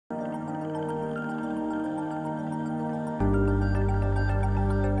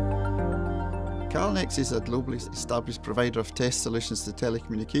Calnex is a globally established provider of test solutions to the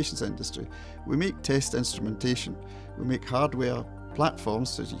telecommunications industry. We make test instrumentation, we make hardware platforms,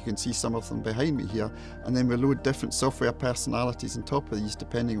 so you can see some of them behind me here, and then we load different software personalities on top of these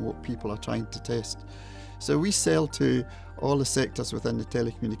depending on what people are trying to test. So we sell to all the sectors within the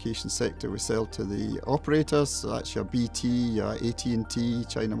telecommunications sector. We sell to the operators, so that's your BT, your AT&T,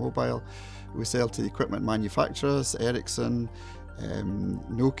 China Mobile. We sell to the equipment manufacturers, Ericsson,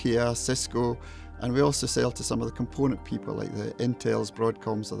 Nokia, Cisco, and we also sell to some of the component people like the Intels,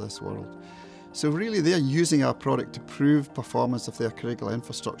 Broadcoms of this world. So really they're using our product to prove performance of their critical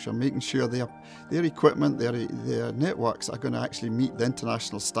infrastructure, making sure their equipment, their networks are going to actually meet the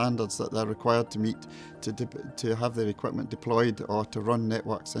international standards that they're required to meet to have their equipment deployed or to run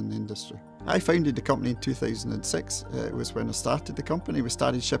networks in the industry. I founded the company in 2006. It was when I started the company. We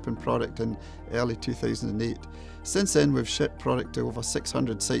started shipping product in early 2008. Since then we've shipped product to over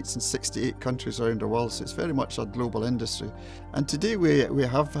 600 sites in 68 countries around the world, so it's very much a global industry. And today we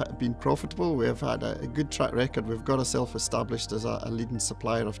have been profitable, we have had a good track record, we've got ourselves established as a leading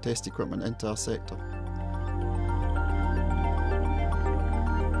supplier of test equipment into our sector.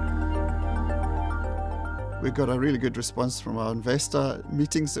 We've got a really good response from our investor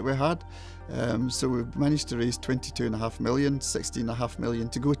meetings that we had. So we've managed to raise 22.5 million, 16.5 million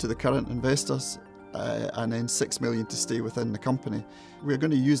to go to the current investors, and then 6 million to stay within the company. We're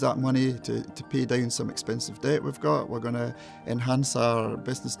going to use that money to pay down some expensive debt we've got. We're going to enhance our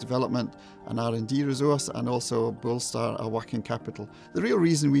business development and R&D resource and also bolster our working capital. The real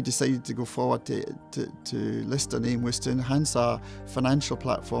reason we decided to go forward to list a name was to enhance our financial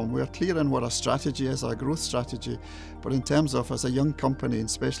platform. We're clear on what our strategy is, our growth strategy, but in terms of as a young company, and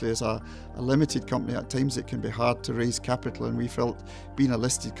especially as a limited company, at times it can be hard to raise capital, and we felt being a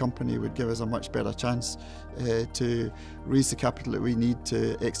listed company would give us a much better chance to raise the capital that we need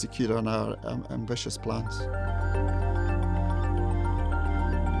to execute on our ambitious plans.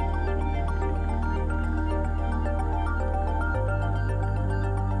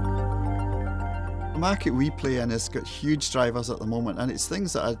 The market we play in has got huge drivers at the moment, and it's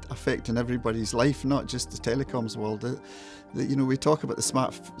things that are affecting everybody's life, not just the telecoms world. You know, we talk about the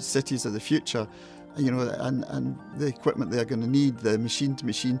smart cities of the future, you know, and the equipment they're going to need, the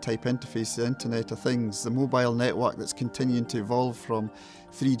machine-to-machine type interface, the Internet of Things, the mobile network that's continuing to evolve from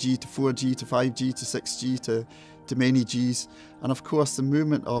 3G to 4G to 5G to 6G to many Gs, and of course the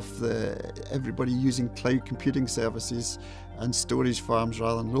movement of everybody using cloud computing services and storage farms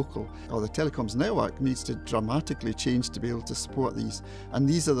rather than local. Or the telecoms network needs to dramatically change to be able to support these, and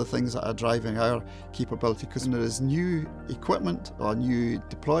these are the things that are driving our capability, because when there is new equipment or new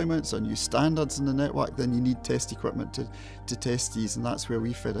deployments or new standards in the network, then you need test equipment to test these, and that's where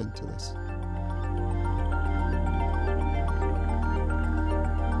we fit into this.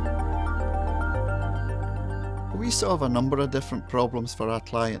 We solve a number of different problems for our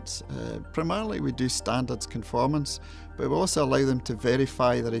clients. Primarily we do standards conformance, but we also allow them to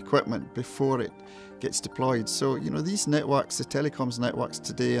verify their equipment before it gets deployed. So, you know, these networks, the telecoms networks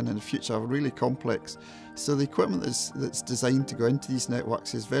today and in the future, are really complex. So the equipment that's designed to go into these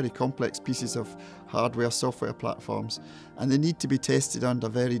networks is very complex pieces of hardware, software platforms, and they need to be tested under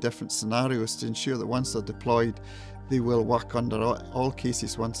very different scenarios to ensure that once they're deployed, they will work under all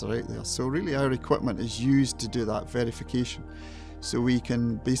cases once they're out there. So really our equipment is used to do that verification. So we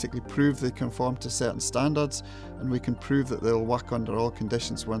can basically prove they conform to certain standards, and we can prove that they'll work under all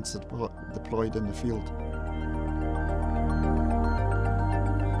conditions once they're deployed in the field.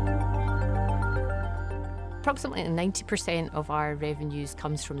 Approximately 90% of our revenues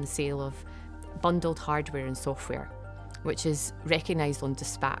comes from the sale of bundled hardware and software, which is recognised on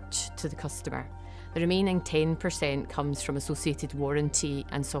dispatch to the customer. The remaining 10% comes from associated warranty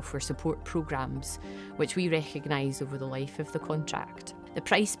and software support programmes, which we recognise over the life of the contract. The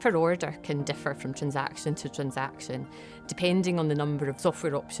price per order can differ from transaction to transaction, depending on the number of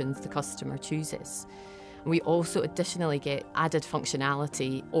software options the customer chooses. We also additionally get added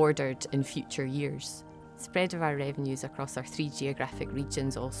functionality ordered in future years. The spread of our revenues across our 3 geographic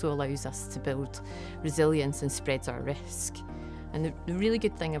regions also allows us to build resilience and spreads our risk. And the really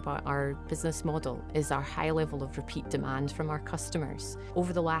good thing about our business model is our high level of repeat demand from our customers.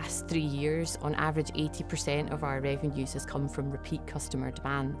 Over the last 3 years, on average 80% of our revenues has come from repeat customer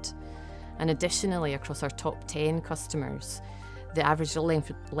demand. And additionally, across our top 10 customers, the average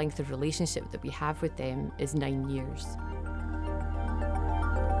length of relationship that we have with them is 9 years.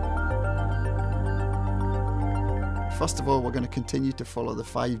 First of all, we're going to continue to follow the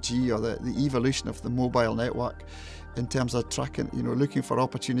 5G or the evolution of the mobile network in terms of tracking, looking for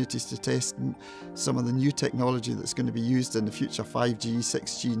opportunities to test some of the new technology that's going to be used in the future 5G,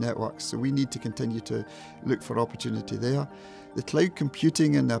 6G networks. So we need to continue to look for opportunity there. The cloud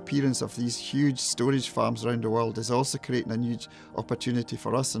computing and the appearance of these huge storage farms around the world is also creating a huge opportunity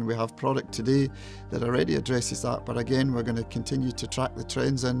for us, and we have product today that already addresses that. But again, we're going to continue to track the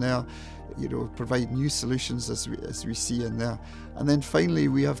trends in there, provide new solutions as we see in there. And then finally,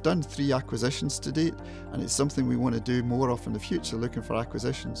 we have done 3 acquisitions to date, and it's something we want to do more of in the future, looking for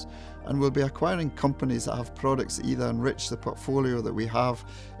acquisitions. And we'll be acquiring companies that have products that either enrich the portfolio that we have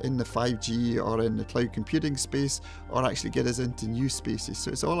in the 5G or in the cloud computing space, or actually get us into new spaces.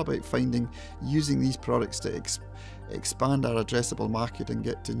 So it's all about using these products to expand our addressable market and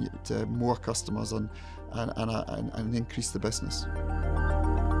get to more customers and increase the business.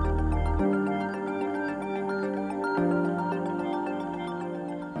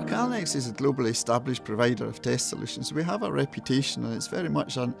 Calnex is a globally established provider of test solutions. We have a reputation, and it's very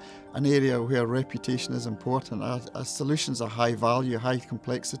much an area where reputation is important. Our solutions are high value, high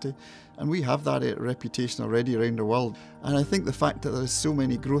complexity, and we have that reputation already around the world. And I think the fact that there's so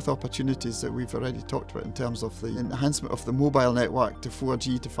many growth opportunities that we've already talked about in terms of the enhancement of the mobile network to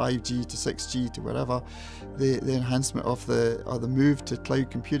 4G to 5G to 6G to wherever, the enhancement of the move to cloud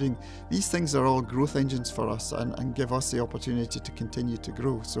computing, these things are all growth engines for us and give us the opportunity to continue to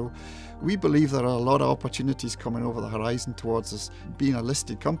grow. So we believe there are a lot of opportunities coming over the horizon towards us. Being a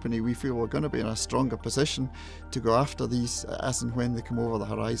listed company, we feel we're going to be in a stronger position to go after these as and when they come over the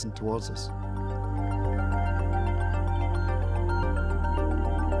horizon towards us.